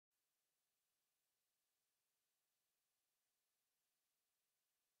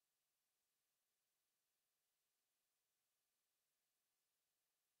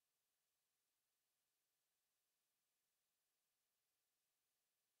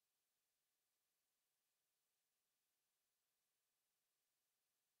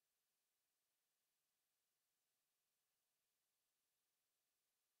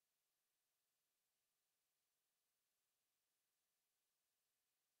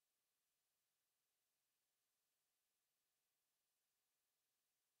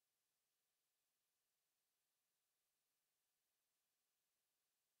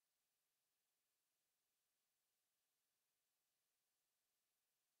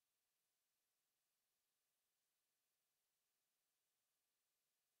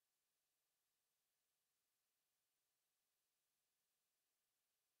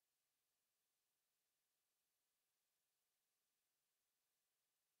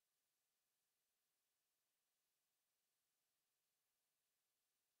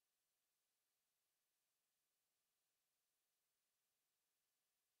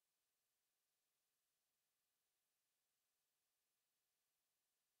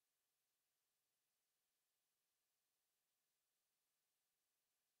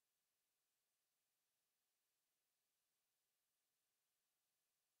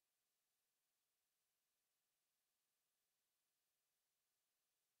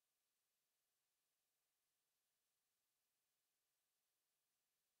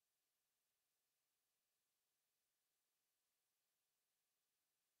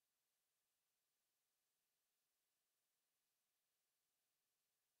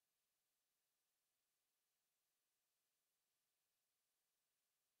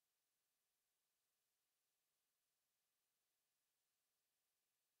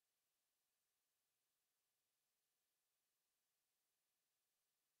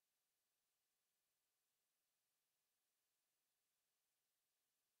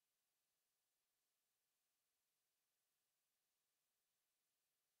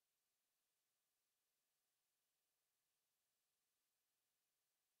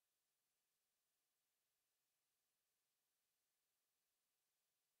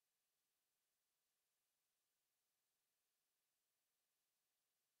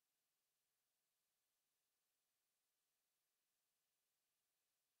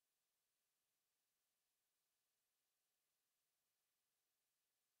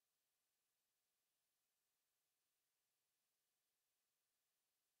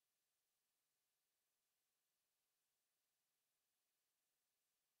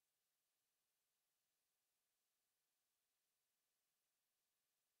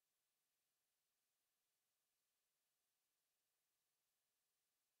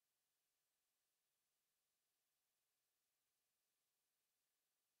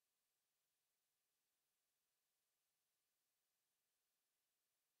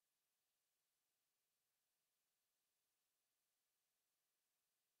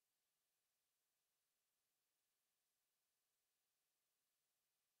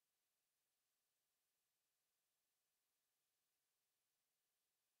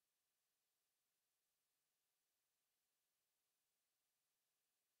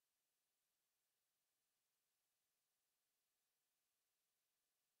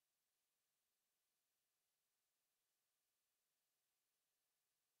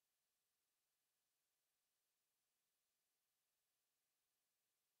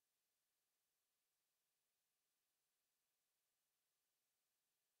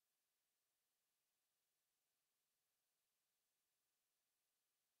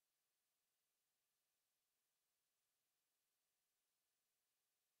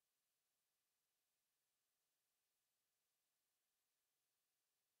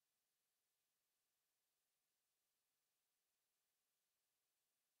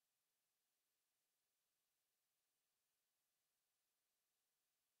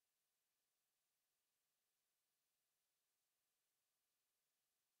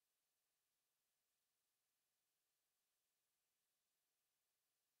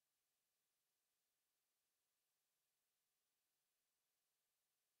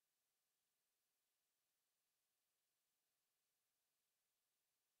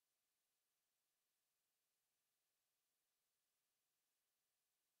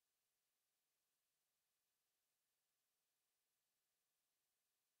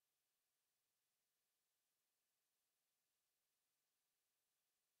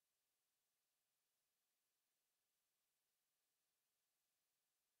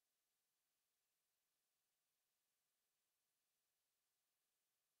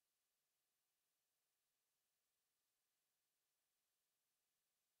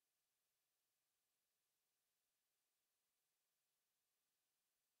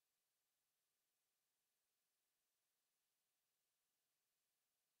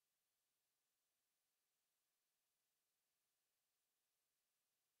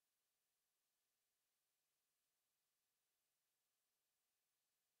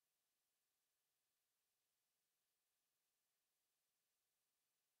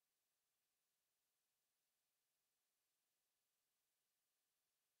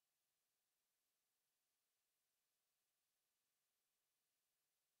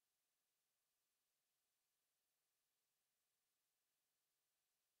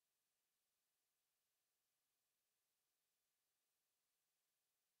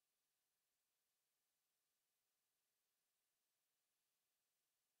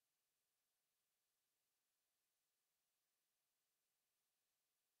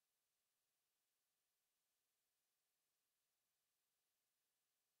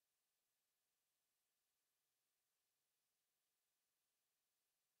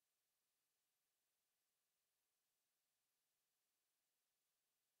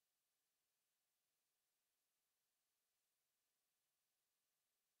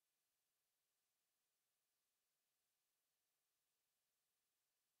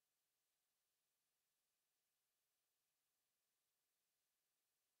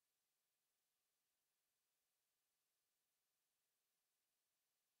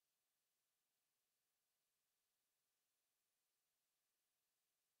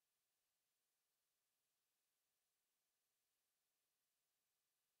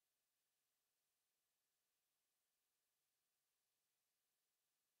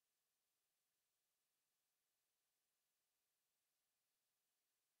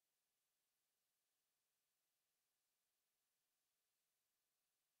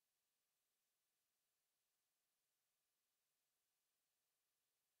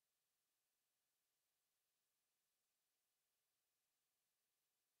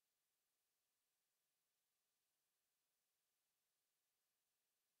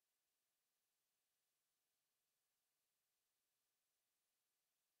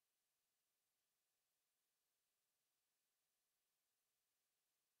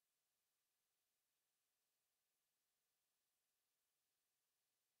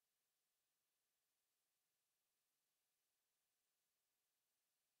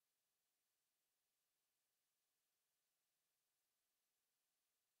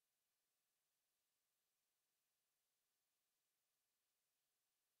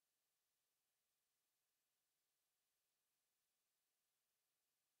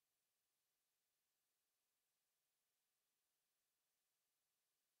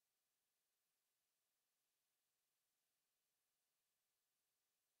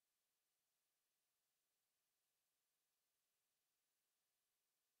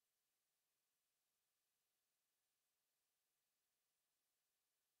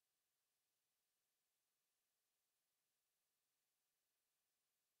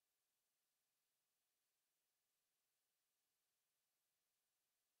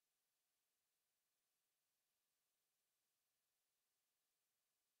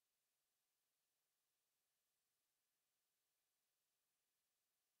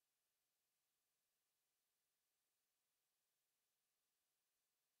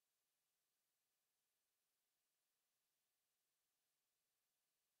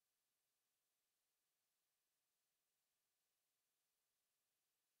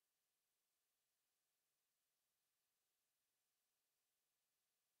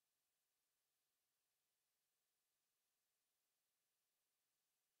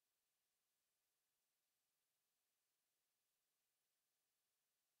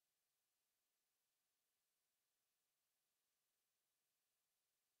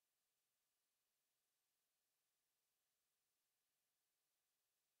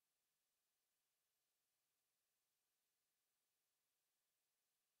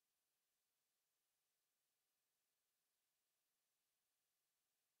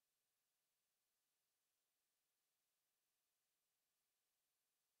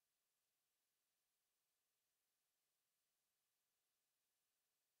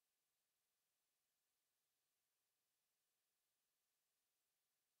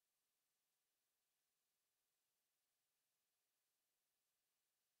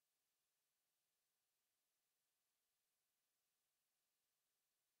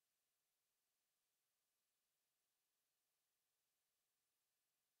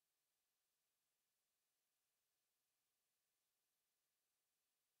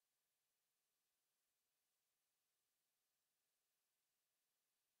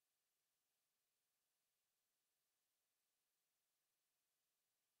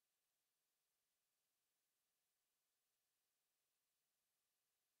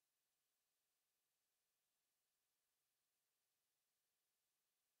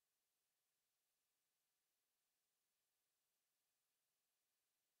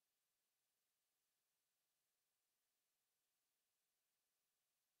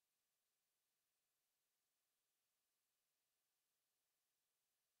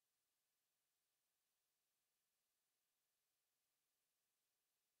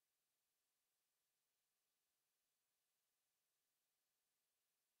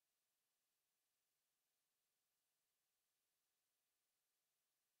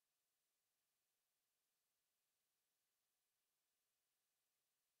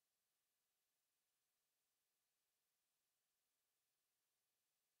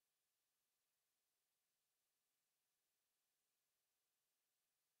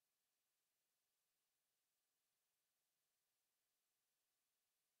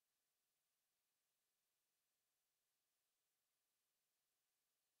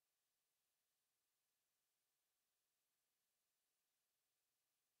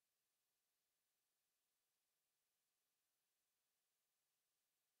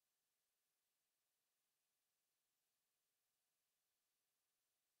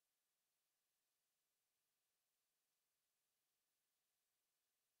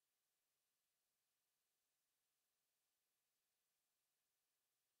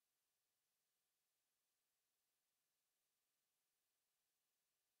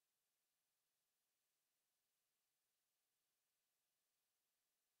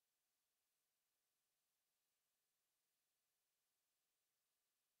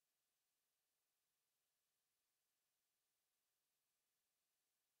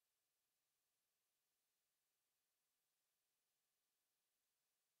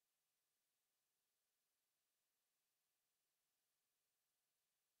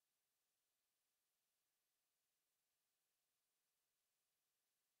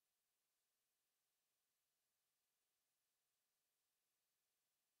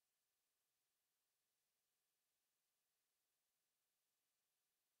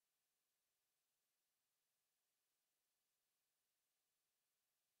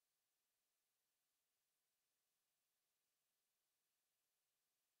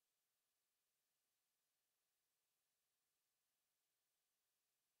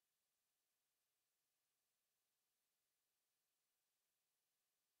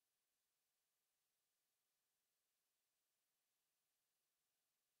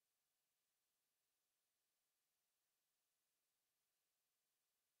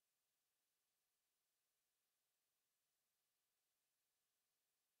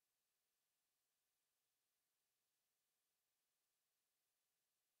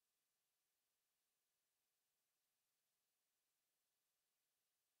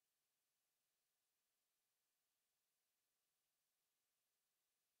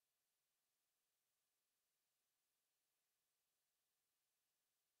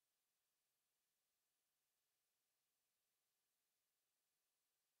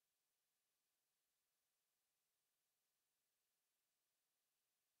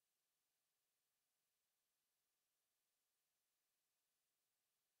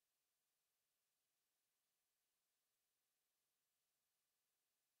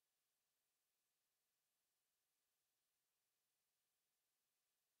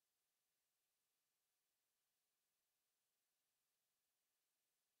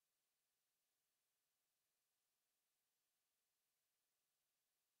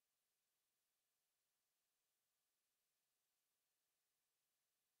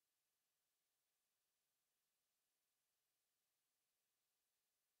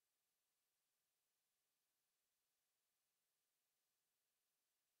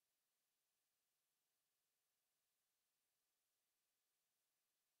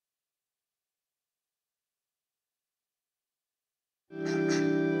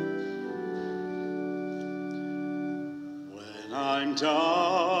I'm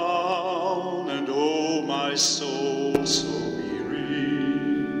down and oh my soul so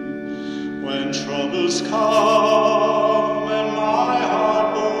weary. When troubles come and my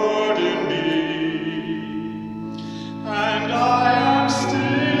heart burden me, and I am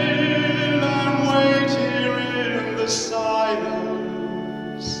still and wait here in the silence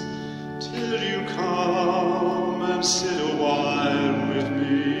till you come and sit a while with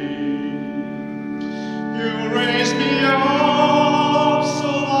me. You raise me up so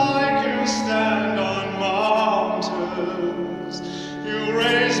I can stand on mountains. You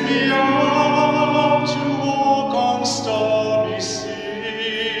raise me up to walk on stormy seas.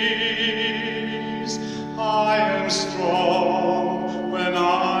 I am strong when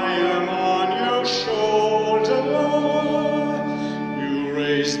I am on your shoulder. You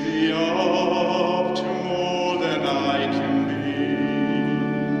raise me up to more than I can be.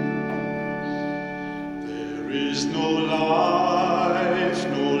 There is no life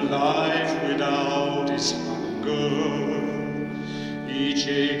without its hunger. Each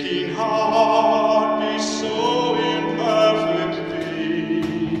aching heart beats so imperfectly.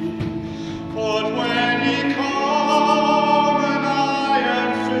 But when He comes and I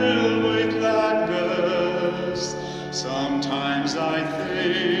am filled with gladness, sometimes I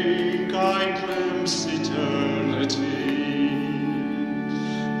think I glimpse eternity.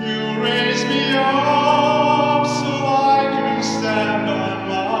 You raise me up so I can stand on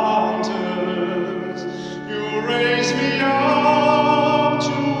mountains. You raise me up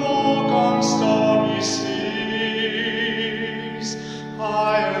to walk on stormy seas.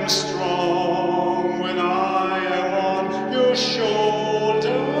 I am strong when I am on your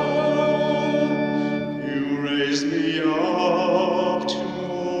shoulder. You raise me up to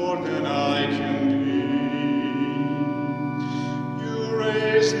more than I can be. You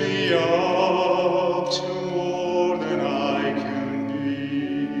raise me up to more than I can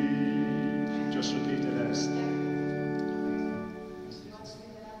be. Just repeat the rest.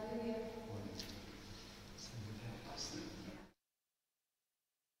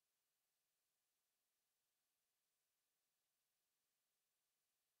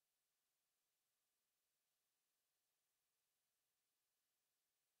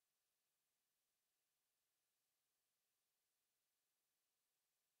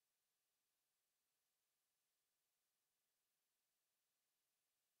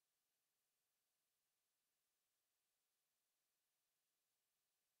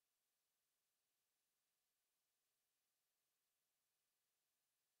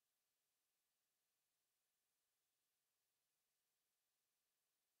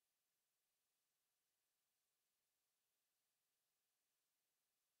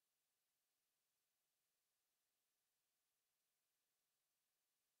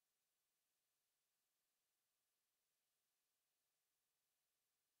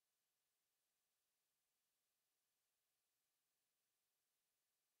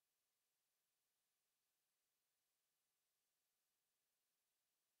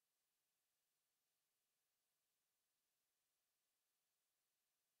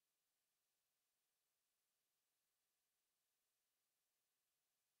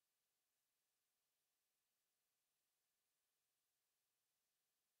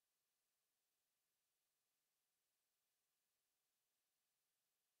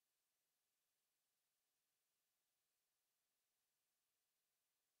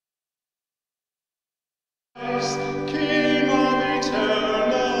 King of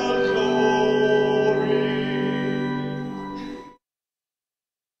eternal glory.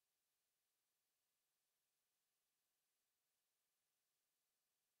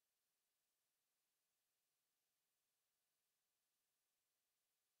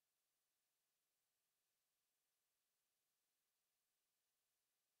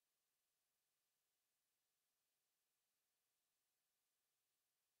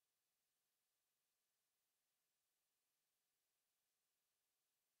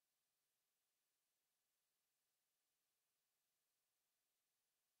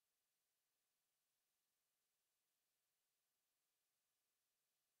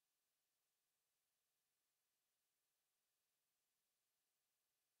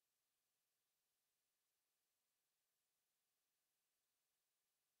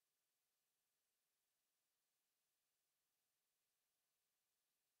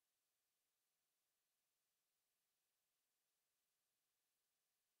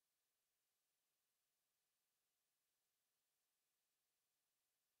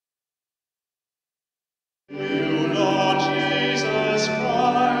 You, Lord Jesus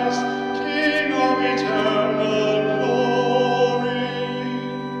Christ, King of eternal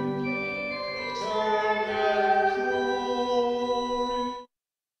glory, eternal glory.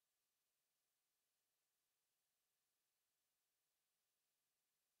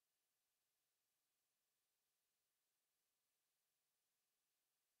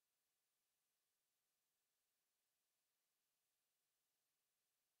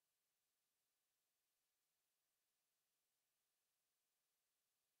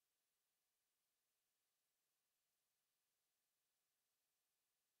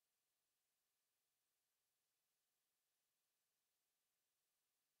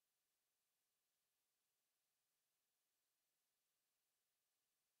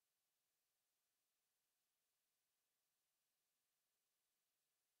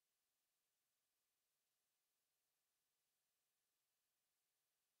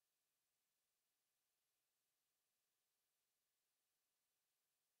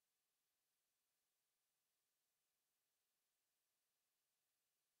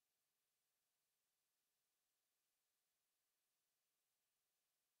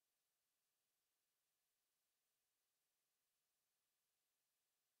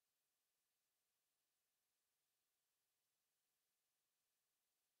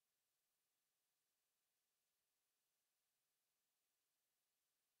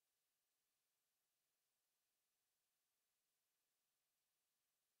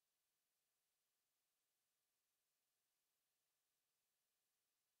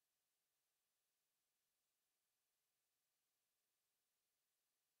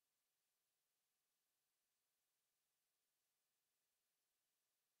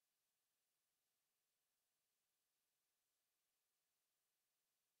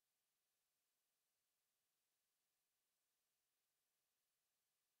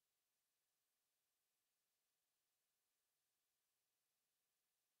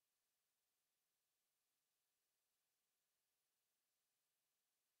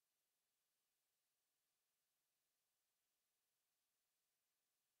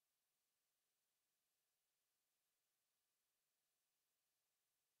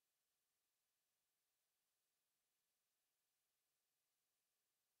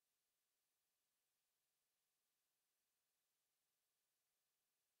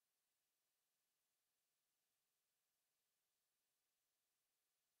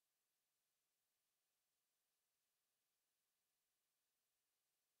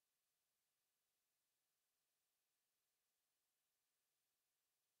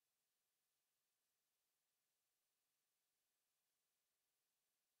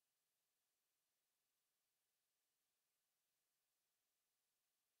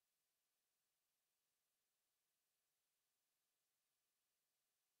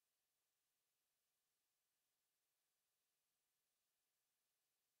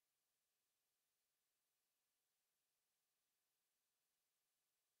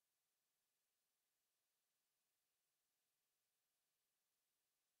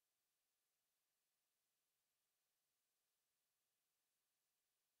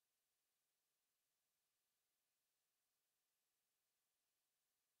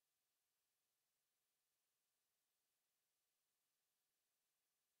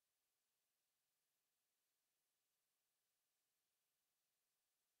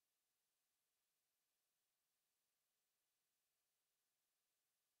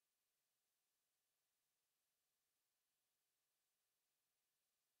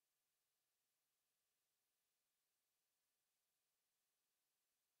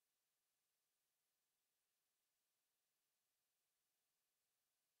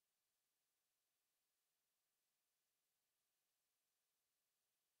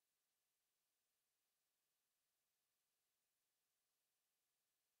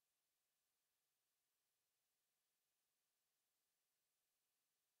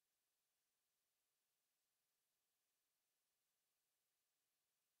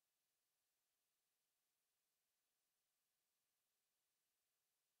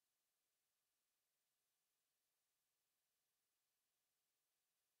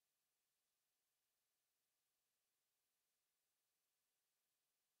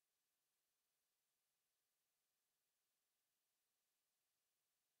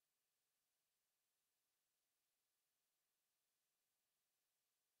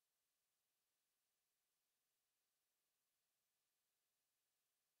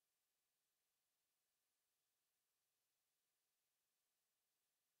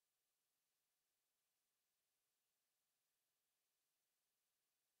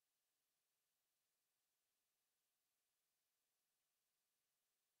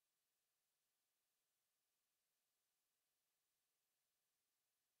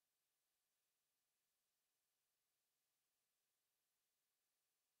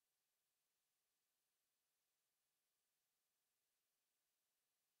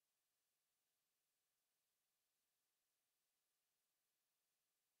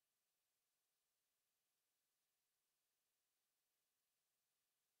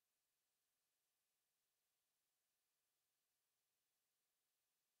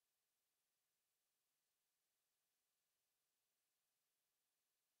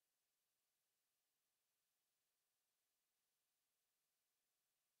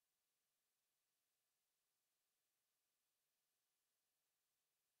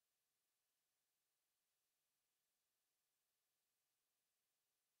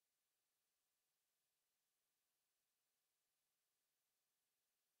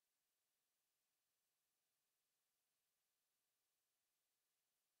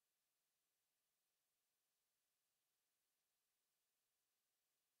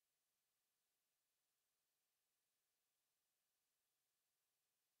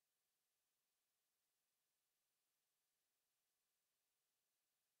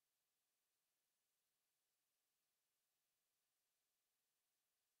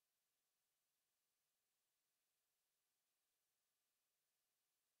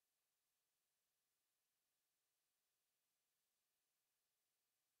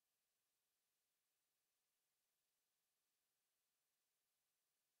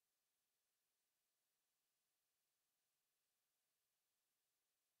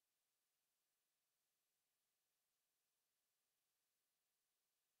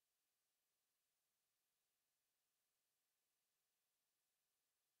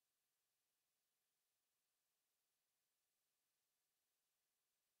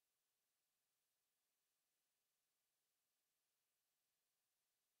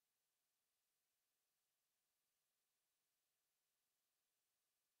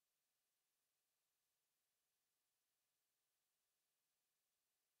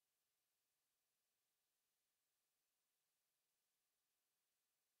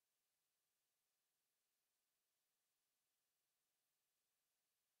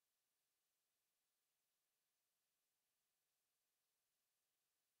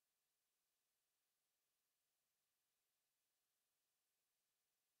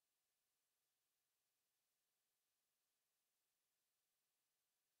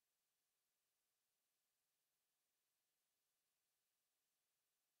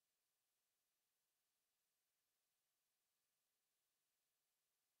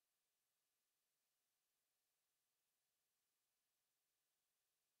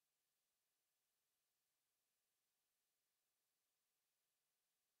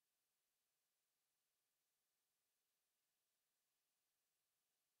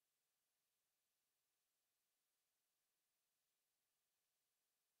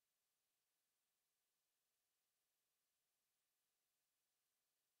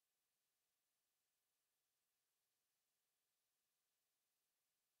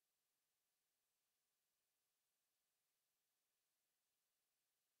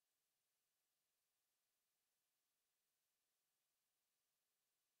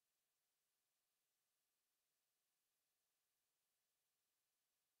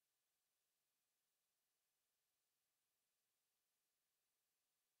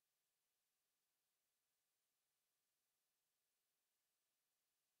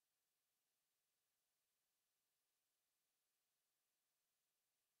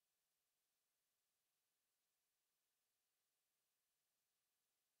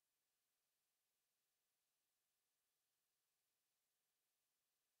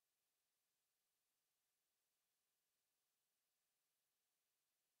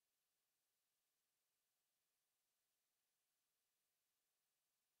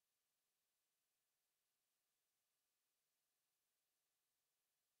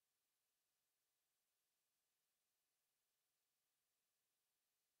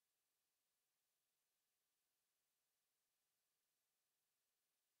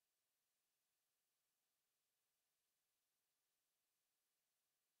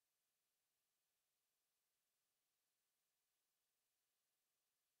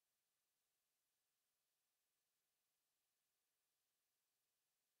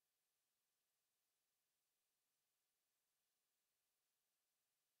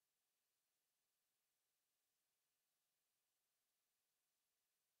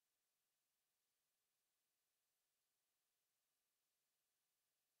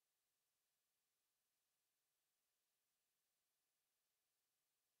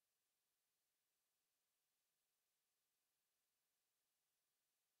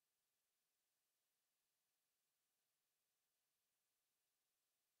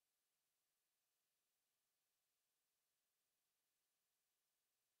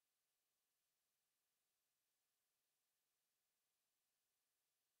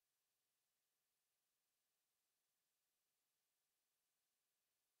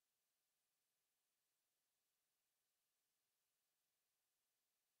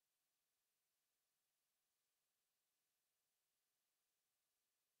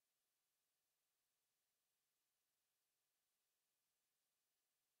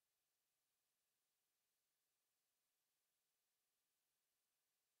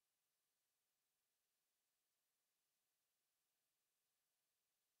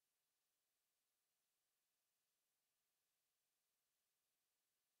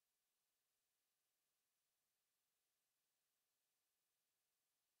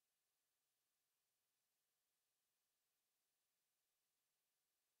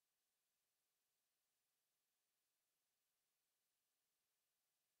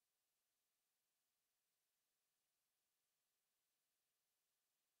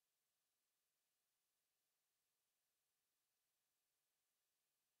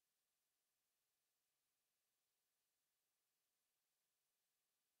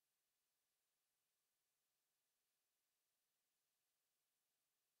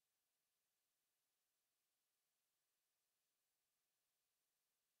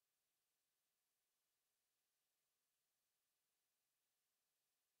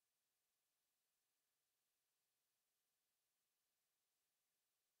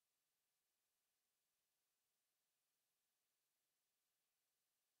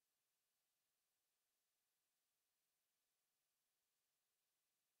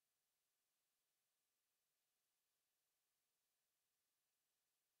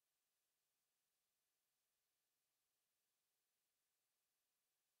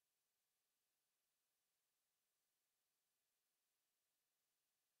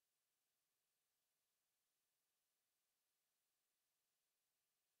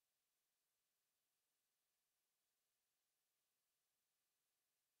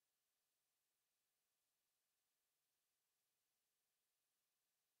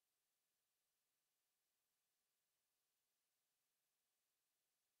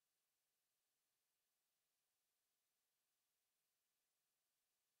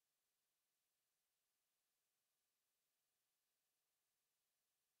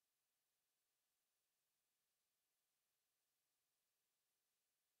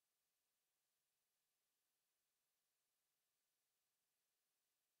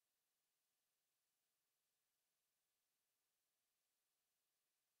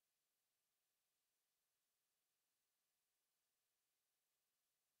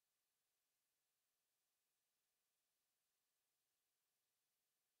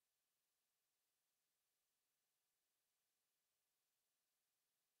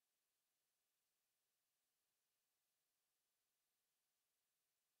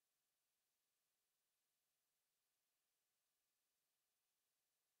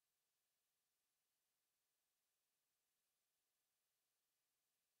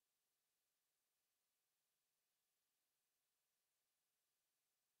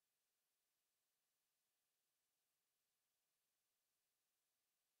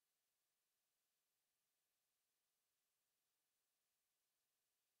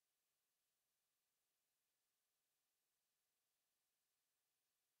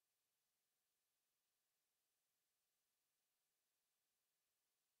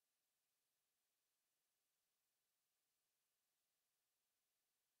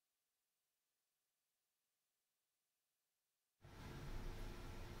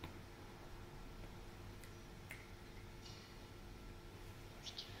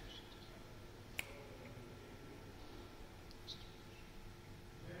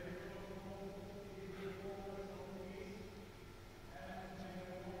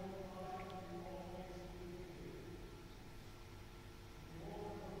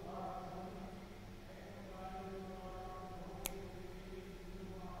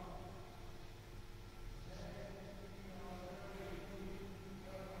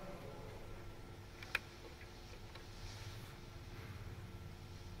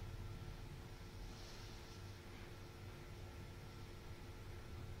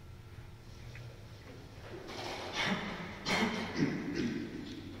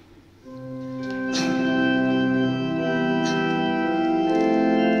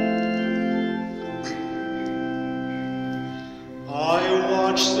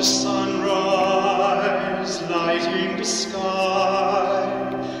 watch the sunrise lighting the sky,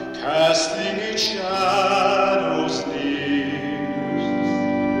 casting its shadows near.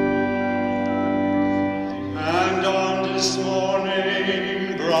 And on this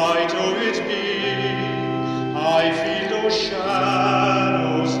morning, bright though it be, I feel those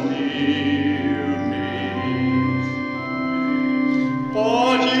shadows near me.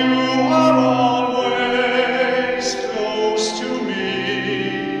 But you are always close to me,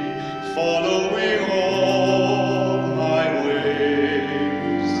 following all my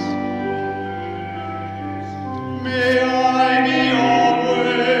ways. May I be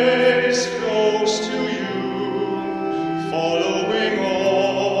always close to you, following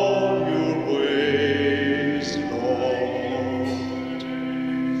all your ways, Lord.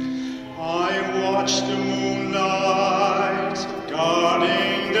 I watch the moonlight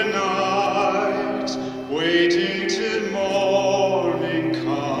guarding the night, waiting till morning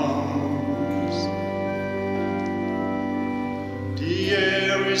comes. The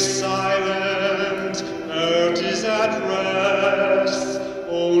air is silent, earth is at rest,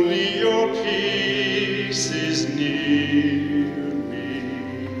 only your peace is near me.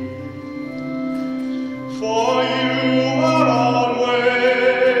 For you are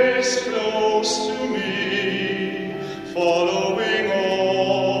always close to me, following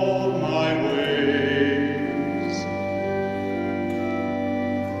all my ways.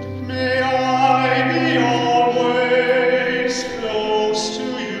 May I be always close to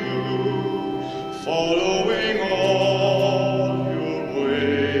you, following all your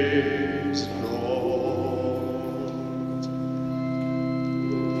ways, Lord.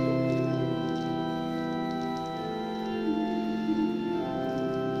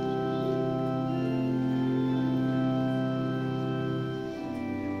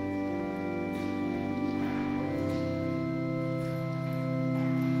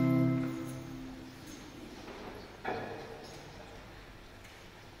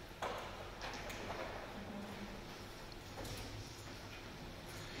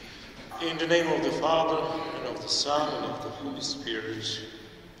 In the name of the Father, and of the Son, and of the Holy Spirit,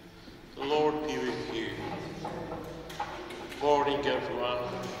 the Lord be with you. Good morning, everyone.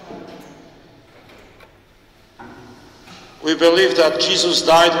 We believe that Jesus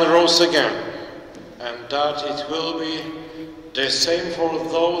died and rose again, and that it will be the same for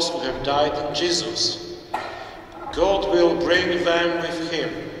those who have died in Jesus. God will bring them with him.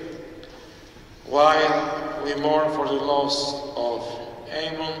 While we mourn for the loss of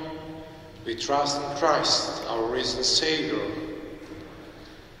Eamonn, we trust in Christ, our risen Savior.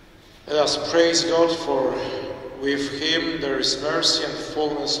 Let us praise God, for with him there is mercy and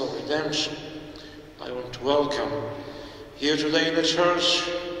fullness of redemption. I want to welcome here today in the church,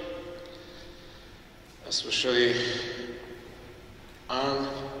 especially Anne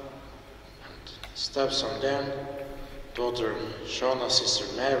and stepson Dan, daughter Shona, sister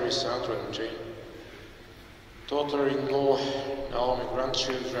Mary, Sandra and Jane, daughter-in-law Naomi,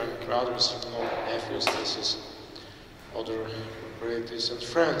 grandchildren, brothers-in-law, nephews, nieces, other relatives and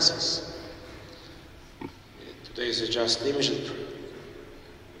friends. Today is just limited,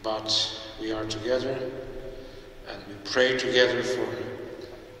 but we are together and we pray together for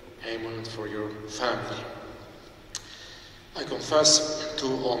Eamonn and for your family. I confess to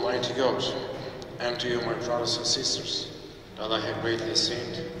Almighty God and to you, my brothers and sisters, that I have greatly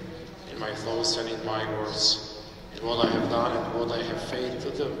sinned in my thoughts and in my words, in what I have done and what I have failed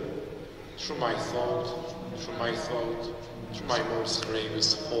to do, through my thought, through my most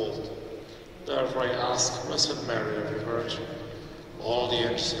grievous fault. Therefore I ask Blessed Mary, every Virgin, all the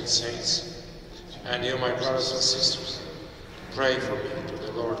angels and saints, and you, my brothers and sisters, to pray for me to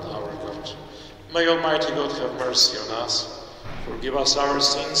the Lord our God. May Almighty God have mercy on us, forgive us our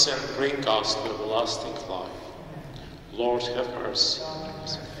sins, and bring us to everlasting life. Lord, have mercy.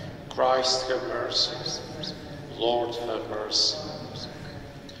 Christ, have mercy. Lord, have mercy.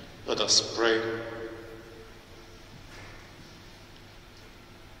 Let us pray.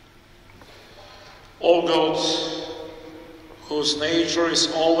 O God, whose nature is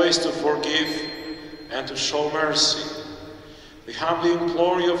always to forgive and to show mercy, we humbly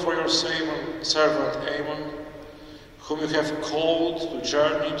implore you for your servant Eamonn, whom you have called to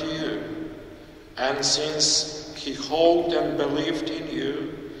journey to you, and since he hoped and believed in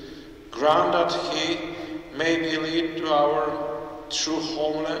you, grant that he may be led to our true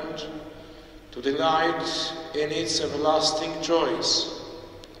homeland, to delight in its everlasting joys,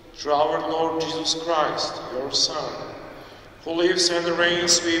 through our Lord Jesus Christ, your Son, who lives and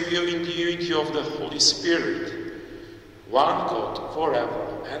reigns with you in the unity of the Holy Spirit, one God,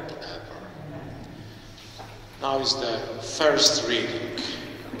 forever and ever. Now is the first reading.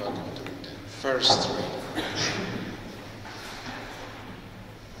 welcome to the first reading.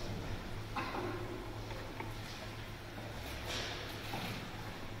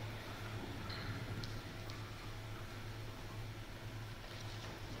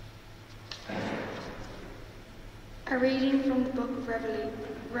 A reading from the book of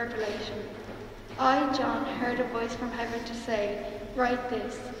Revelation. I, John, heard a voice from heaven to say, "Write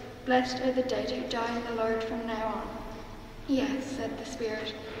this, blessed are the dead who die in the Lord from now on." "Yes," said the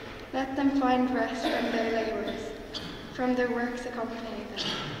Spirit, "let them find rest from their labours, from their works accompanying them."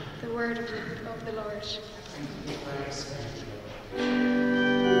 The word of the Lord.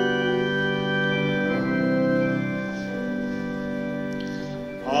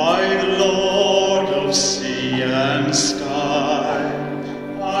 I, the Lord of sea and sky,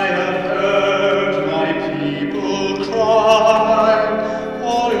 I have heard my people cry,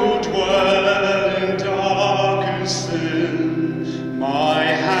 all who dwell in dark and sin, my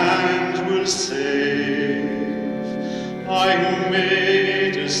hand will save. I who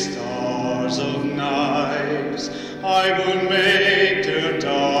made the stars of night, I will make their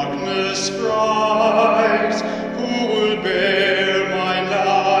darkness bright. Who will bear my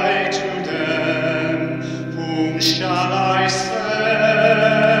light to them? Whom shall I send?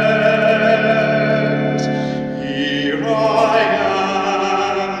 Here I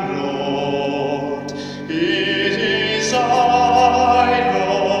am, Lord. It is I,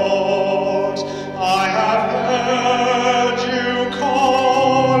 Lord. I have heard you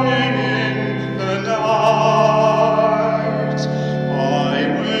calling in the night. I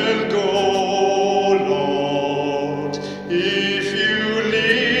will go, Lord, if you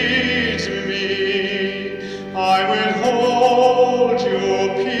lead me. I will hold your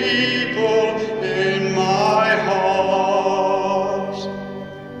people in my heart.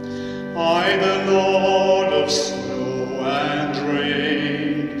 I, the Lord of snow and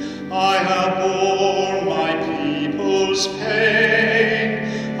rain, I have borne my people's pain.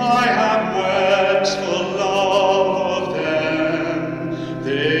 I have wept for love of them,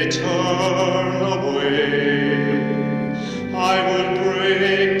 they turn away. I will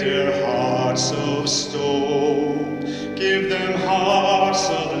break their hearts of stone, give them hearts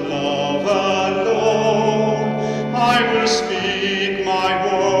of love alone. I will speak my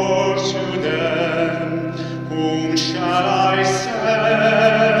words to them. Whom shall I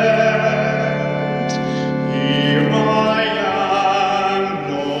send? Here I am,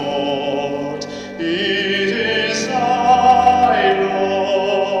 Lord. It is I,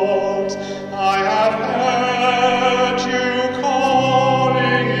 Lord. I have heard you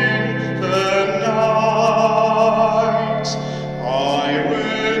calling in the night. I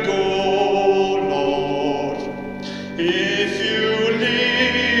will go, Lord, if you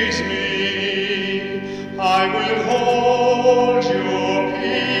lead me. I will hold your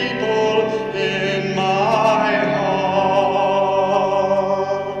people in my heart.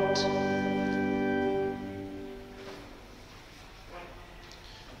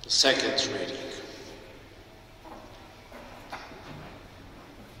 The second reading.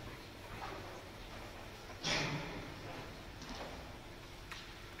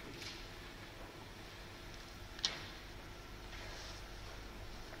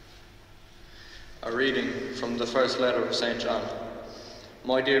 A reading from the first letter of St. John.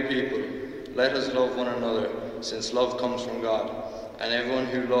 My dear people, let us love one another, since love comes from God, and everyone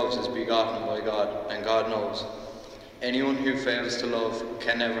who loves is begotten by God, and God knows. Anyone who fails to love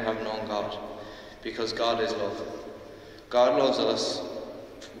can never have known God, because God is love. God's love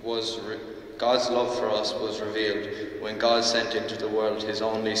for us was revealed when God sent into the world his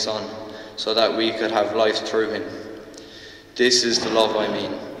only Son, so that we could have life through him. This is the love I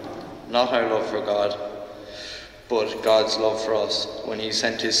mean. Not our love for God, but God's love for us, when he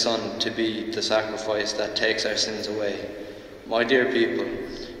sent his Son to be the sacrifice that takes our sins away. My dear people,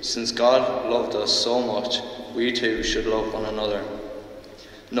 since God loved us so much, we too should love one another.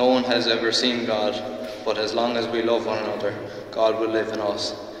 No one has ever seen God, but as long as we love one another, God will live in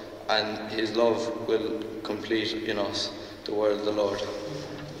us, and his love will complete in us. The word of the Lord.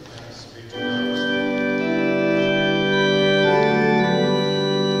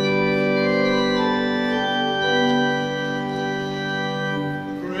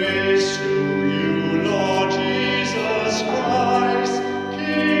 Praise to you, Lord Jesus Christ,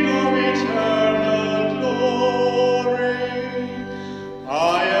 King of eternal glory.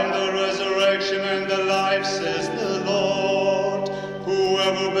 I am the resurrection and the life, says the Lord.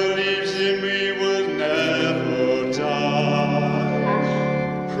 Whoever believes in me will never die.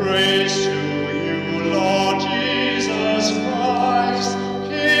 Praise to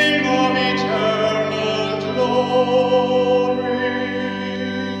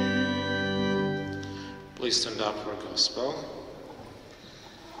please stand up for gospel.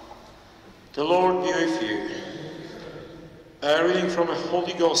 The Lord be with you. A reading from a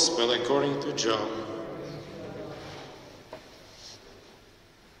Holy Gospel according to John.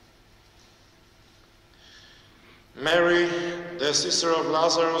 Mary, the sister of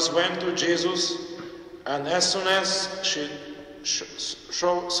Lazarus, went to Jesus, and as soon as she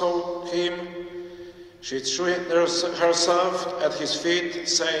saw him, she threw herself at his feet,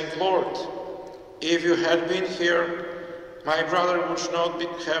 saying, "Lord, if you had been here, my brother would not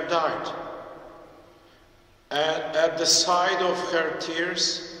have died." And at the sight of her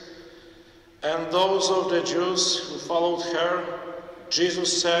tears and those of the Jews who followed her,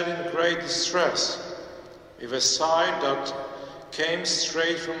 Jesus said in great distress, with a sigh that came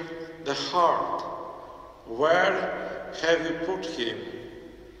straight from the heart, "Where have you put him?"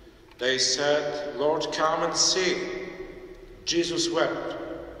 They said, "Lord, come and see." Jesus wept.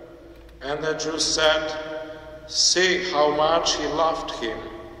 And the Jews said, "See how much he loved him."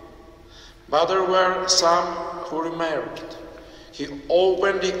 But there were some who remarked, "He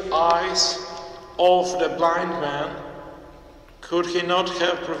opened the eyes of the blind man. Could he not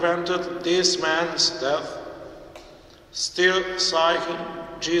have prevented this man's death?" Still sighing,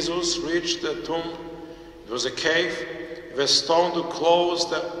 Jesus reached the tomb. It was a cave with a stone to close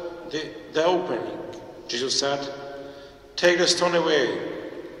the opening. Jesus said, "Take the stone away."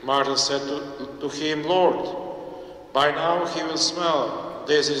 Martha said to him, "Lord, by now he will smell.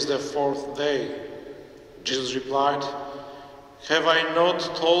 This is the 4th day." Jesus replied, "Have I not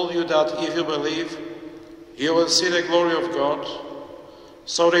told you that if you believe, you will see the glory of God?"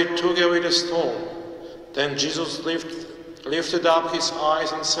 So they took away the stone. Then Jesus lifted up his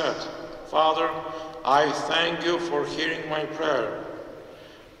eyes and said, "Father, I thank you for hearing my prayer.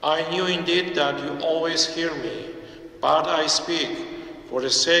 I knew indeed that you always hear me, but I speak for the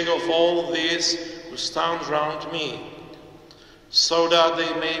sake of all these who stand round me, so that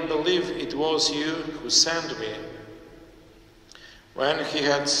they may believe it was you who sent me." When he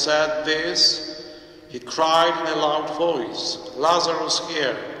had said this, he cried in a loud voice, "Lazarus,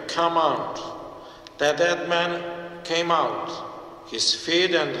 here, come out." The dead man came out, his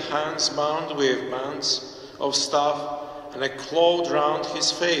feet and hands bound with bands of stuff and a cloth round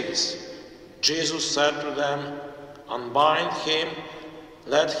his face. Jesus said to them, "Unbind him,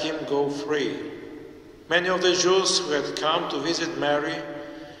 let him go free." Many of the Jews who had come to visit Mary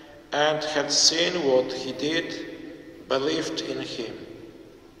and had seen what he did believed in him.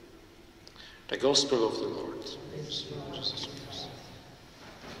 The Gospel of the Lord.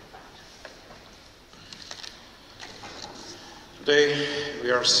 Today we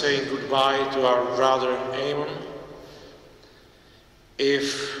are saying goodbye to our brother Eamonn. If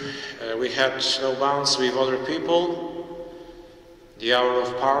we had no bonds with other people, the hour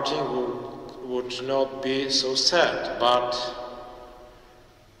of parting would not be so sad, but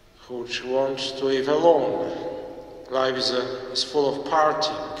who would want to live alone. Life is full of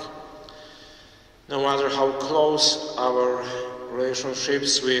parting. No matter how close our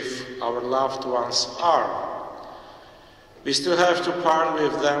relationships with our loved ones are, we still have to part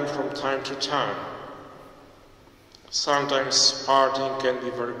with them from time to time. Sometimes parting can be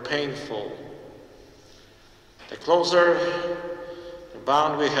very painful. The closer the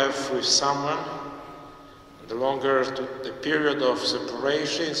bond we have with someone, the longer the period of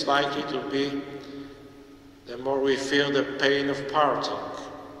separation is likely to be, the more we feel the pain of parting.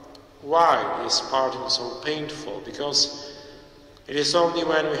 Why is parting so painful? Because it is only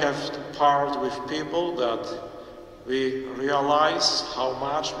when we have to part with people that we realize how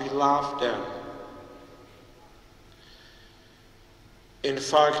much we love them. In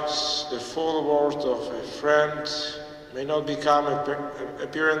fact, the full worth of a friend may not become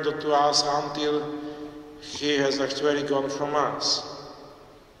apparent to us until he has actually gone from us.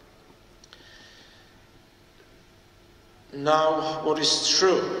 Now, what is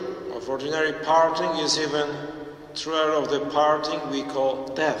true of ordinary parting is even truer of the parting we call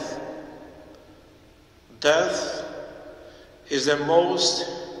death. Death is the most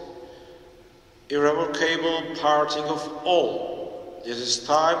irrevocable parting of all. This is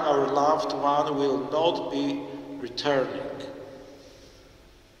time our loved one will not be returning.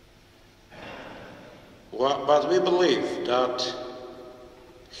 But we believe that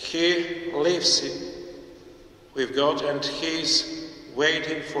he lives with God and he is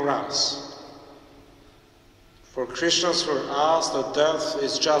waiting for us. For Christians, for us, that death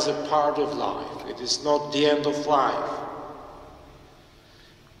is just a part of life. It is not the end of life.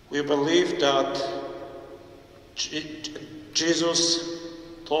 We believe that Jesus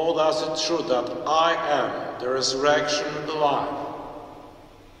told us the truth that I am the resurrection and the life.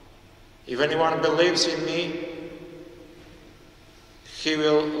 If anyone believes in me, he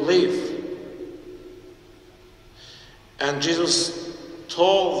will live. And Jesus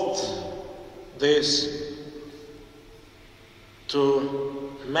told this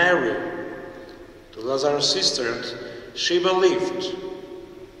to Mary, to Lazarus' sister, and she believed,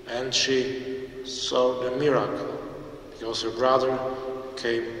 and she saw the miracle, because her brother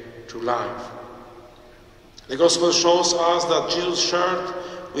came to life. The Gospel shows us that Jesus shared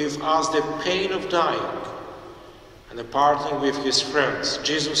with us the pain of dying and the parting with his friends.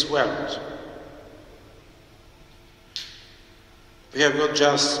 Jesus wept. We have got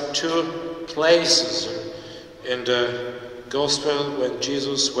just two places in the Gospel when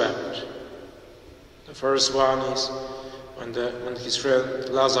Jesus wept. The first one is when his friend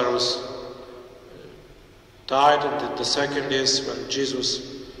Lazarus died, and the second is when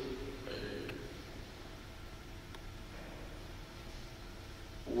Jesus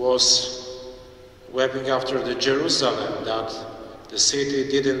was weeping after the Jerusalem, that the city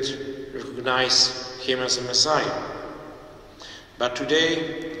didn't recognize him as a Messiah. But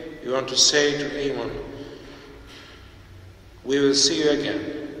today we want to say to Eamonn, we will see you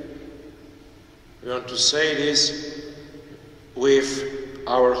again. We want to say this with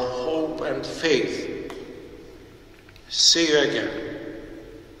our hope and faith. See you again.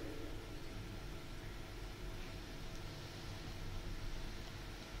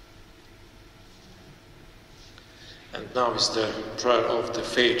 And now is the prayer of the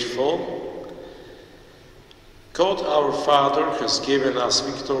faithful. God our Father has given us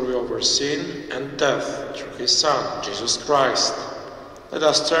victory over sin and death through his Son, Jesus Christ. Let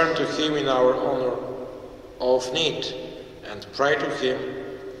us turn to him in our hour of need and pray to him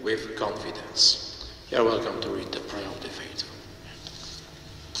with confidence. You are welcome to read the prayer of the faithful.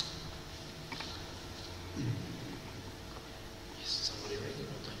 Is somebody reading?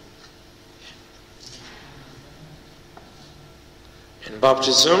 In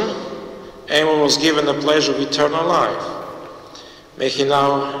baptism, Eamonn was given the pledge of eternal life. May he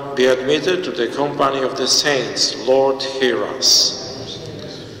now be admitted to the company of the saints. Lord, hear us.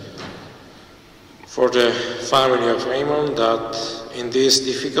 For the family of Eamonn, that in these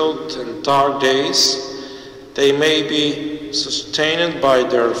difficult and dark days they may be sustained by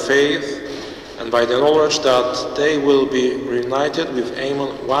their faith and by the knowledge that they will be reunited with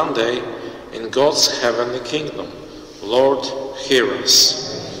Eamonn one day in God's heavenly kingdom. Lord, hear us.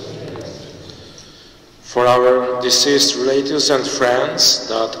 For our deceased relatives and friends,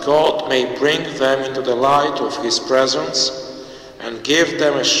 that God may bring them into the light of his presence and give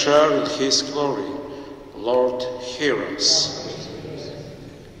them a share in his glory. Lord, hear us.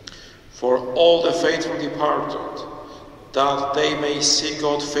 For all the faithful departed, that they may see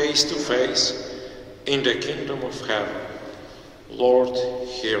God face to face in the kingdom of heaven. Lord,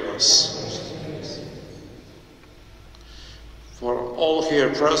 hear us. For all here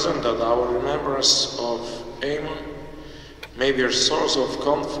present, that our remembrance of Eamonn may be a source of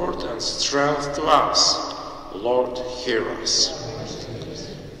comfort and strength to us. Lord, hear us.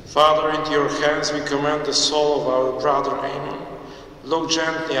 Father, into your hands we commend the soul of our brother Eamonn. Look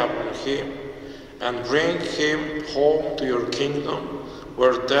gently upon him and bring him home to your kingdom,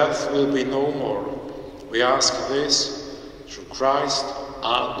 where death will be no more. We ask this through Christ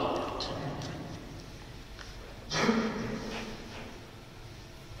our Lord.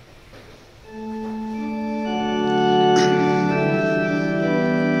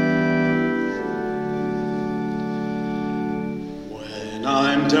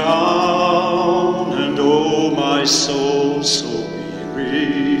 I'm down and oh my soul so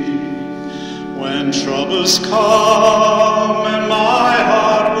weary, when troubles come and my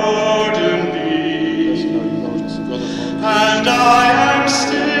heart burden be, and I am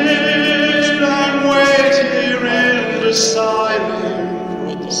still and wait here in the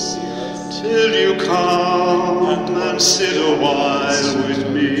silence till you come and sit a while with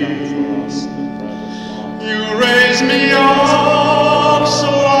me. You raise me up so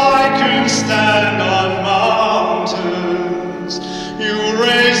I can stand on mountains. You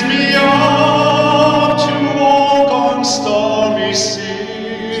raise me up to walk on stormy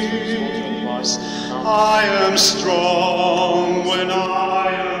seas. I am strong when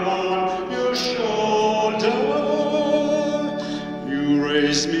I am on your shoulder. You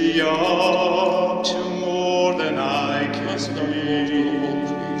raise me up to more than I can be.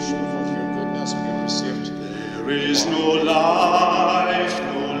 There is no life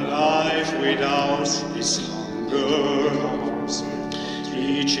without this hunger.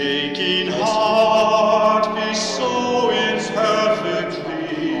 Each aching heart beats so imperfectly.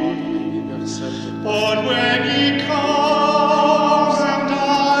 But when he comes and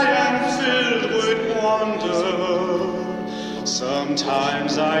I am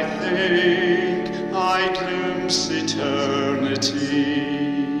think, I glimpse eternity.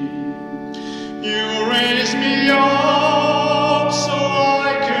 You raise me up so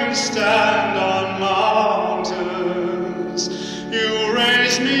I can stand on mountains. You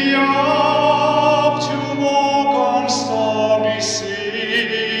raise me up to walk on stormy seas.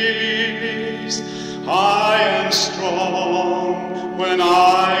 I am strong when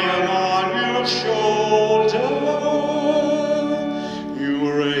I am on your shoulder.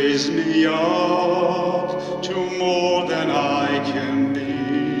 You raise me up to more than I can be.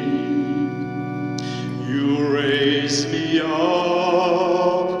 You raise me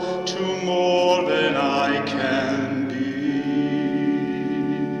up to more than I can be.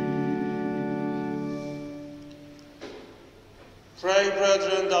 Pray,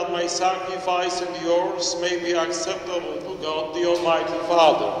 brethren, that my sacrifice and yours may be acceptable to God, the Almighty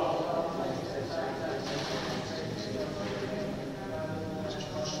Father.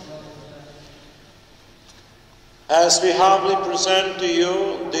 As we humbly present to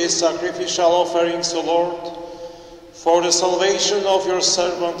you these sacrificial offerings, O Lord, for the salvation of your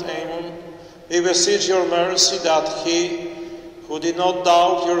servant Eamonn, we beseech your mercy that he, who did not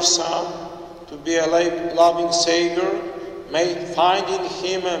doubt your Son to be a loving Saviour, may find in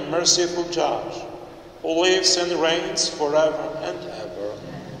him a merciful Judge, who lives and reigns forever and ever.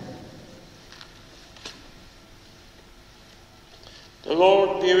 The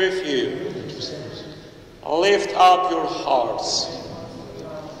Lord be with you. Lift up your hearts.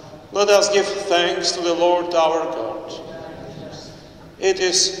 Let us give thanks to the Lord our God. It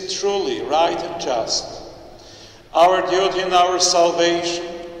is truly right and just, our duty and our salvation,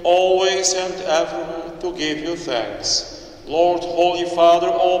 always and ever to give you thanks, Lord, Holy Father,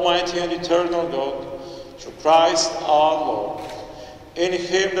 Almighty and Eternal God, through Christ our Lord. In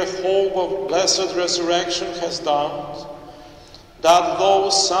him the hope of blessed resurrection has dawned, that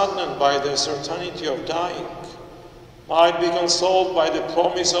those saddened by the certainty of dying might be consoled by the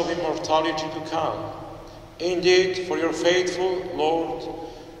promise of immortality to come. Indeed, for your faithful Lord,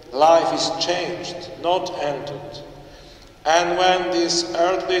 life is changed, not ended. And when this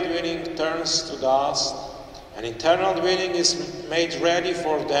earthly dwelling turns to dust, an eternal dwelling is made ready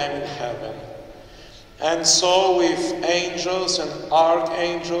for them in heaven. And so with angels and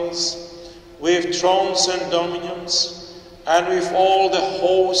archangels, with thrones and dominions, and with all the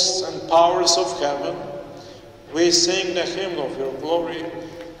hosts and powers of heaven, we sing the hymn of your glory,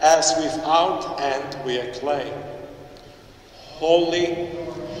 as without end we acclaim. Holy,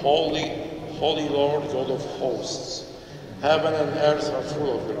 holy, holy Lord, God of hosts, heaven and earth are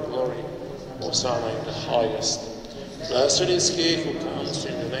full of your glory. Hosanna in the highest. Blessed is he who comes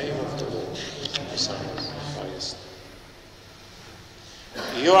in the name of the Lord. Hosanna in the highest.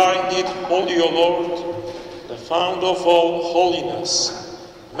 You are indeed holy, O Lord, the fount of all holiness.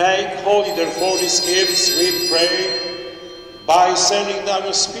 Make holy, therefore, these gifts, we pray, by sending down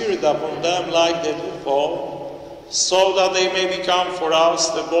your Spirit upon them like the dewfall, so that they may become for us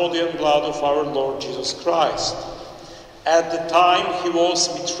the body and blood of our Lord Jesus Christ. At the time he was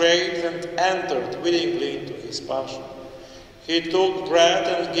betrayed and entered willingly into his passion, he took bread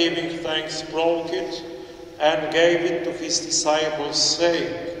and, giving thanks, broke it and gave it to his disciples,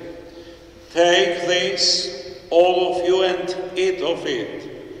 saying, "Take this, all of you, and eat of it,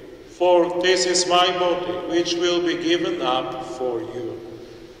 for this is my body, which will be given up for you."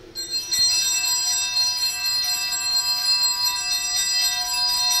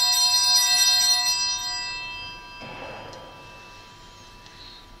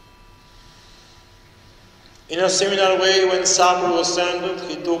 In a similar way, when supper was ended,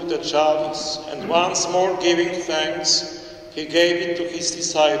 he took the chalice, and once more giving thanks, he gave it to his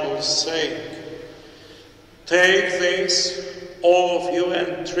disciples, saying, "Take this, all of you,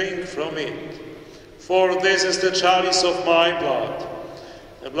 and drink from it, for this is the chalice of my blood,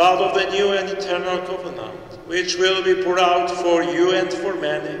 the blood of the new and eternal covenant, which will be poured out for you and for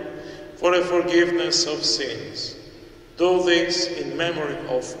many, for the forgiveness of sins. Do this in memory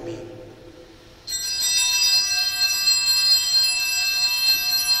of me."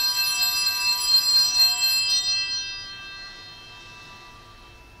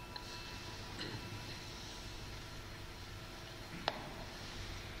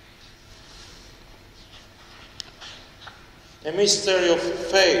 The mystery of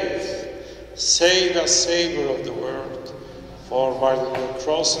faith, save us, Saviour of the world, for by your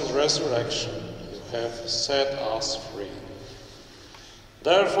cross and resurrection you have set us free.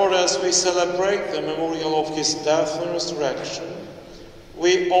 Therefore, as we celebrate the memorial of his death and resurrection,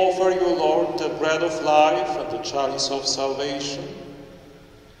 we offer you, Lord, the bread of life and the chalice of salvation.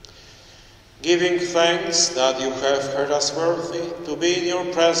 giving thanks that you have heard us worthy to be in your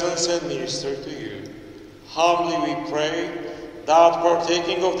presence and minister to you. Humbly we pray that,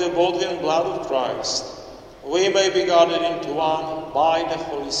 partaking of the body and blood of Christ, we may be gathered into one by the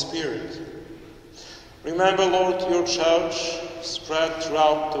Holy Spirit. Remember, Lord, your church spread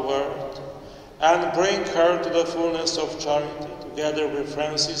throughout the world, and bring her to the fullness of charity, together with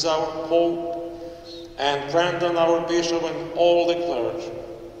Francis our Pope, and Brendan our Bishop, and all the clergy.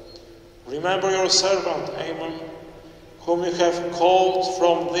 Remember your servant Eamonn, whom you have called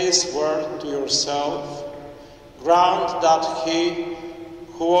from this world to yourself. Grant that he,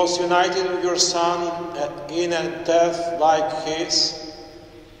 who was united with your Son in a death like his,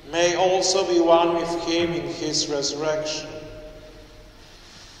 may also be one with him in his resurrection.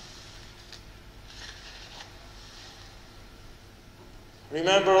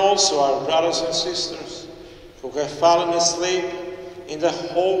 Remember also our brothers and sisters who have fallen asleep in the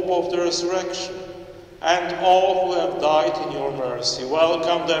hope of the resurrection, and all who have died in your mercy.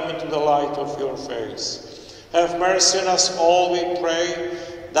 Welcome them into the light of your face. Have mercy on us all, we pray,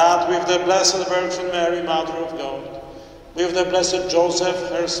 that with the Blessed Virgin Mary, Mother of God, with the Blessed Joseph,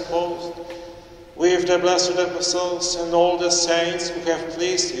 her spouse, with the blessed apostles and all the saints who have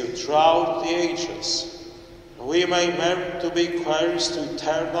pleased you throughout the ages, we may merit to be heirs to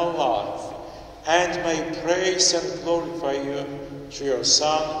eternal life, and may praise and glorify you through your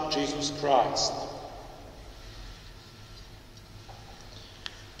Son, Jesus Christ.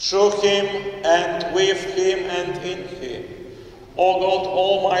 Through him, and with him, and in him, O God,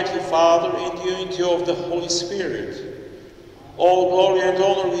 Almighty Father, in the unity of the Holy Spirit, all glory and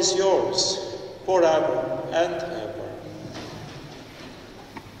honor is yours, forever and ever.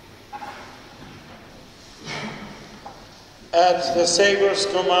 At the Saviour's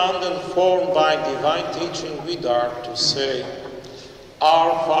command, and formed by divine teaching, we dare to say,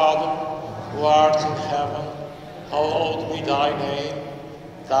 Our Father, who art in heaven, hallowed be thy name.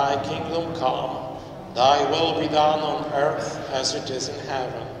 Thy kingdom come, thy will be done on earth as it is in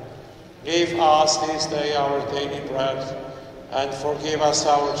heaven. Give us this day our daily bread, and forgive us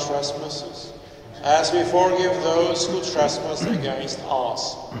our trespasses, as we forgive those who trespass against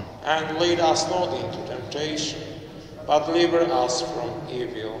us. And lead us not into temptation, but deliver us from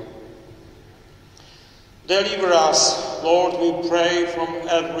evil. Deliver us, Lord, we pray, from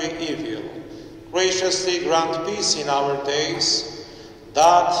every evil. Graciously grant peace in our days,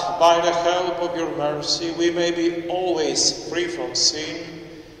 that by the help of your mercy we may be always free from sin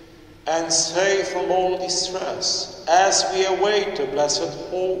and safe from all distress, as we await the blessed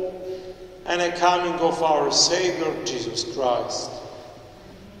hope and the coming of our Saviour Jesus Christ.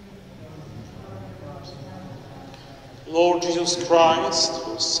 Lord Jesus Christ,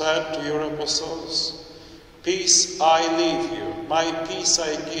 who said to your apostles, Peace I leave you, my peace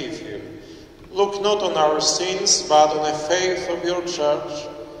I give you, look not on our sins, but on the faith of your church,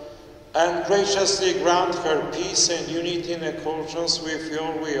 and graciously grant her peace and unity in accordance with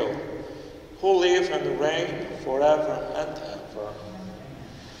your will, who live and reign forever and ever.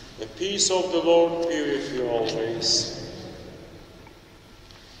 The peace of the Lord be with you always.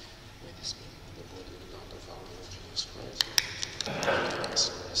 May this be the body and blood of our Lord Jesus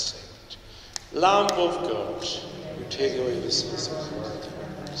Christ. Lamb of God, you take away the sins of the world.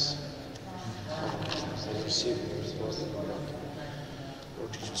 And receive your body and blood.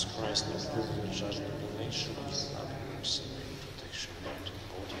 Lord Jesus Christ, now prove the judgment of the nation, but have mercy and protection of the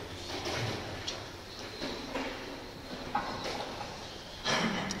body.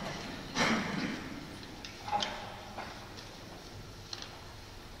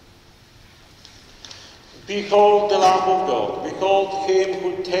 Behold the Lamb of God, behold him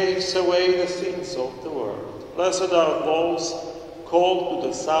who takes away the sins of the world. Blessed are those called to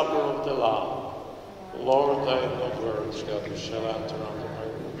the supper of the Lamb. Lord, I am not worthy that you shall enter under my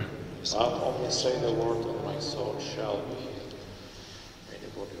roof, but only say the word, and my soul shall be healed. May the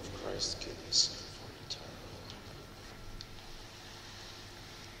body of Christ keep us safe for eternal life.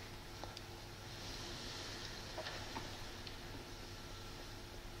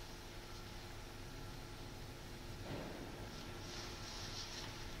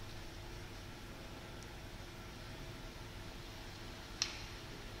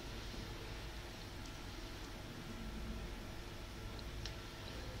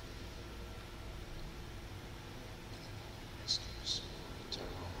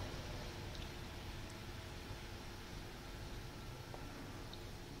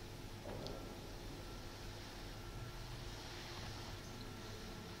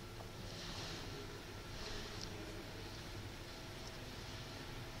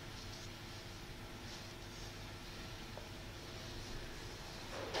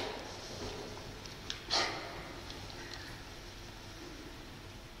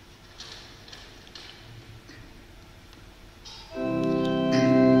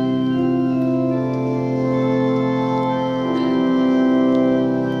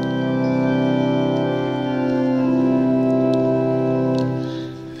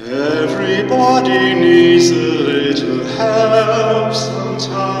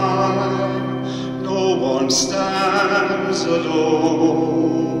 alone.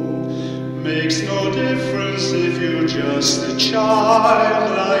 Makes no difference if you're just a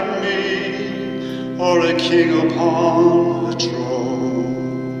child like me, or a king upon a throne.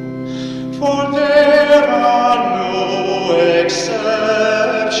 For there are no exceptions,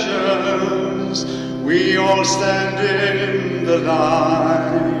 we all stand in the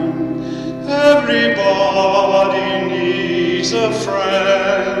line. Everybody needs a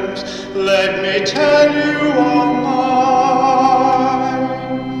friend, let me tell you of mine.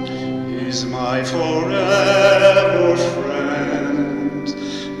 He's my forever friend,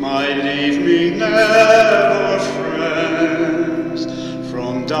 my leave me never friend.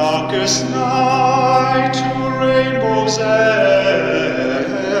 From darkest night to rainbow's end,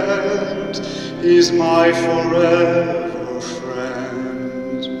 he's my forever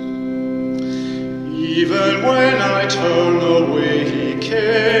friend. Even when I turn away, he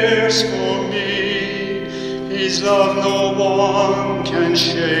cares for me. His love no one can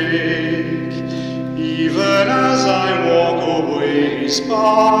shake. Even as I walk away, he's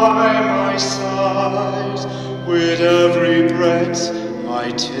by my side with every breath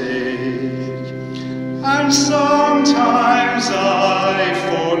I take. And sometimes I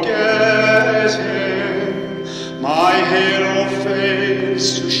forget him, my halo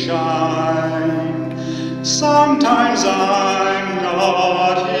fails to shine. Sometimes I'm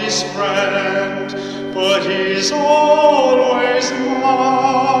not his friend, but he's always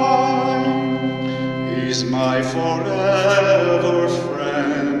mine. He's my forever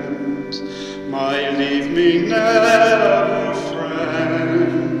friend, my leave me never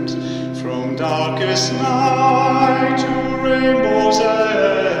friend. From darkest night to rainbow's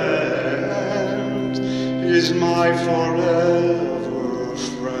end, is my forever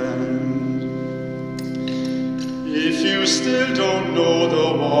friend. If you still don't know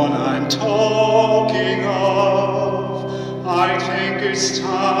the one I'm talking of, I think it's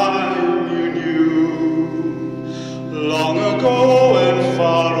time you knew. Long ago and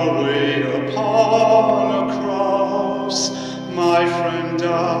far away upon a cross, my friend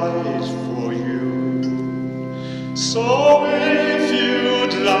died for you. So if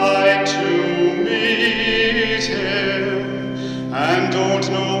you'd like to meet him and don't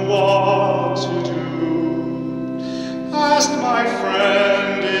know what to do, ask my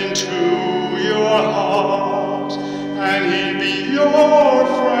friend into your heart, and he'll be your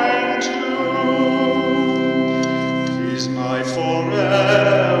friend too. He's my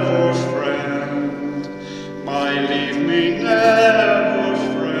forever friend, my leave me never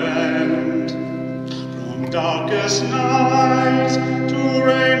friend. From darkest night to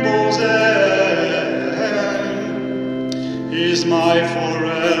rainbow's end, he's my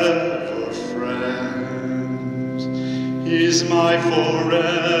forever friend. He's my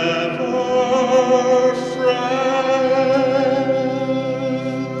forever friend.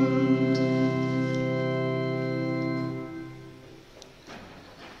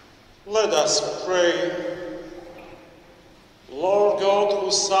 Let us pray. Lord God,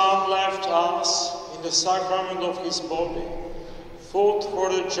 whose Son left us in the sacrament of his body, food for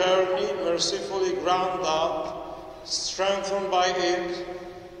the journey, mercifully grant that, strengthened by it,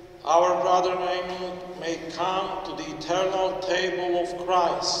 our brother Eamonn may come to the eternal table of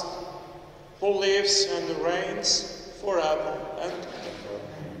Christ, who lives and reigns forever and ever.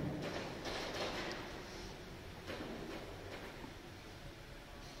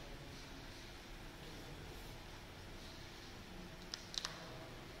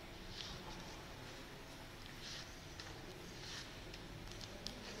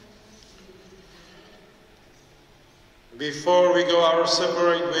 Before we go our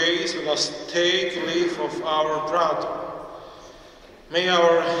separate ways, let us take leave of our brother. May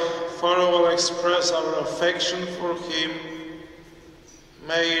our farewell express our affection for him.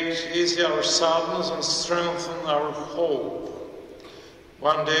 May it ease our sadness and strengthen our hope.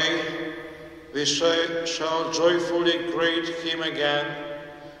 One day we shall joyfully greet him again,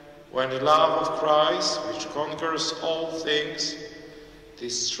 when the love of Christ, which conquers all things,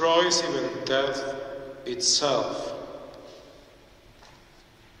 destroys even death itself.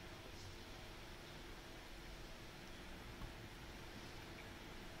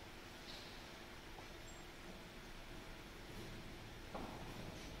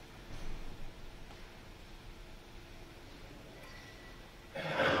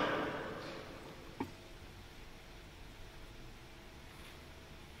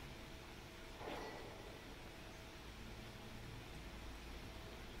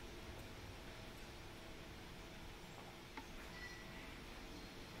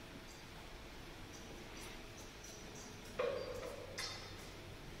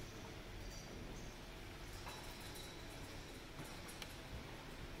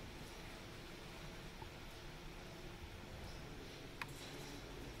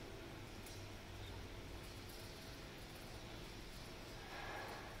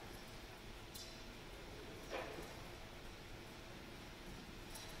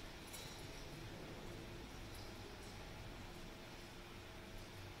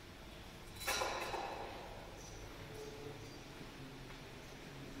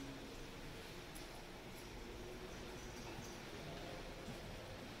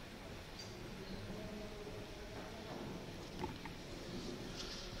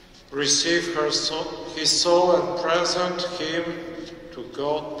 receive his soul and present him to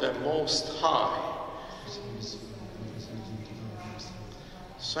God the Most High.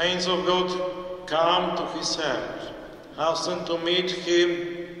 Saints of God, come to his hand. Hasten to meet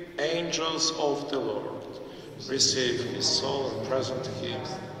him, angels of the Lord. Receive his soul and present him.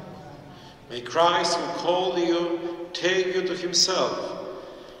 May Christ, who called you, take you to himself.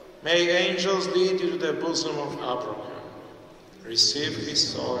 May angels lead you to the bosom of Abraham. Receive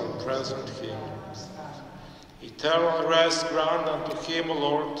his soul and present him. Eternal rest grant unto him, O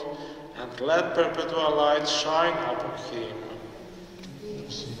Lord, and let perpetual light shine upon him.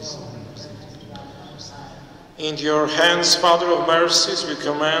 Into your hands, Father of mercies, we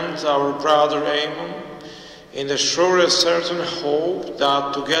commend our brother Eamonn, in the sure and certain hope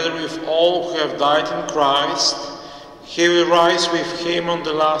that together with all who have died in Christ, he will rise with him on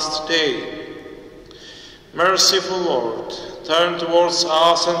the last day. Merciful Lord, turn towards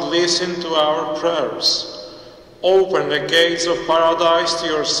us and listen to our prayers. Open the gates of paradise to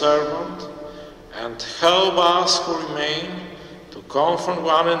your servant, and help us who remain to confront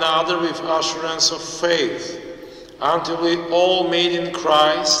one another with assurance of faith, until we all meet in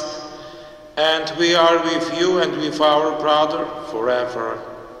Christ, and we are with you and with our brother forever.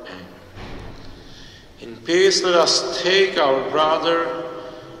 Amen. In peace let us take our brother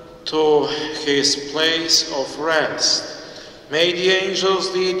to his place of rest. May the angels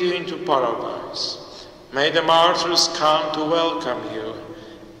lead you into paradise. May the martyrs come to welcome you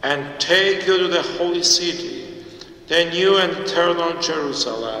and take you to the holy city, the new and eternal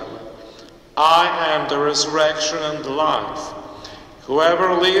Jerusalem. I am the resurrection and the life.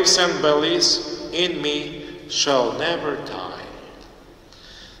 Whoever lives and believes in me shall never die.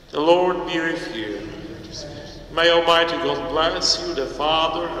 The Lord be with you. May Almighty God bless you, the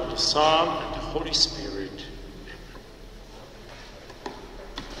Father, and the Son, and the Holy Spirit.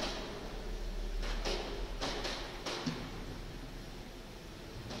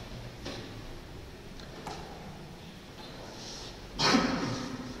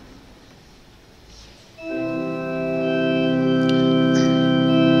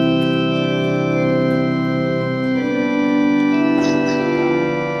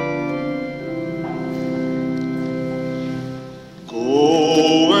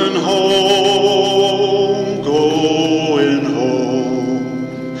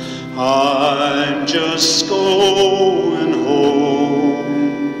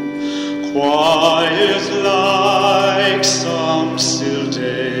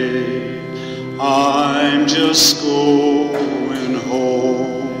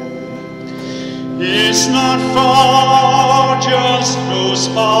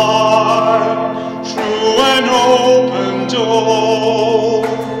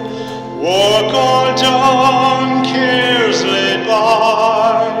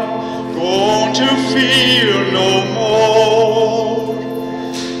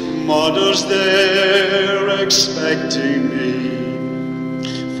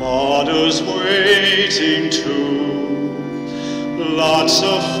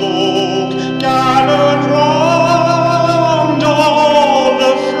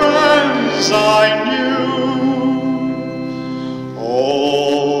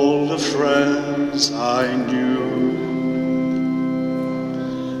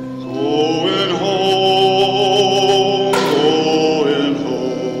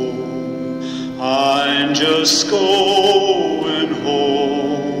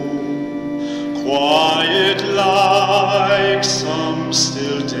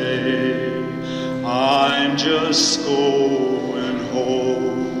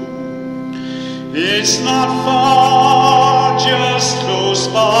 It's not far, just close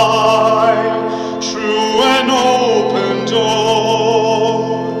by, through an open door.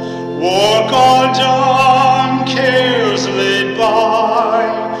 Work all done, cares laid by,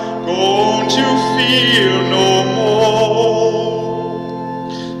 going to fear no more.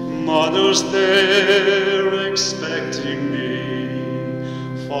 Mother's there expecting me,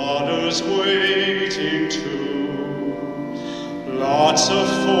 father's waiting too. Lots of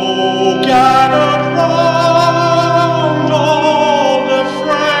folk gathered round.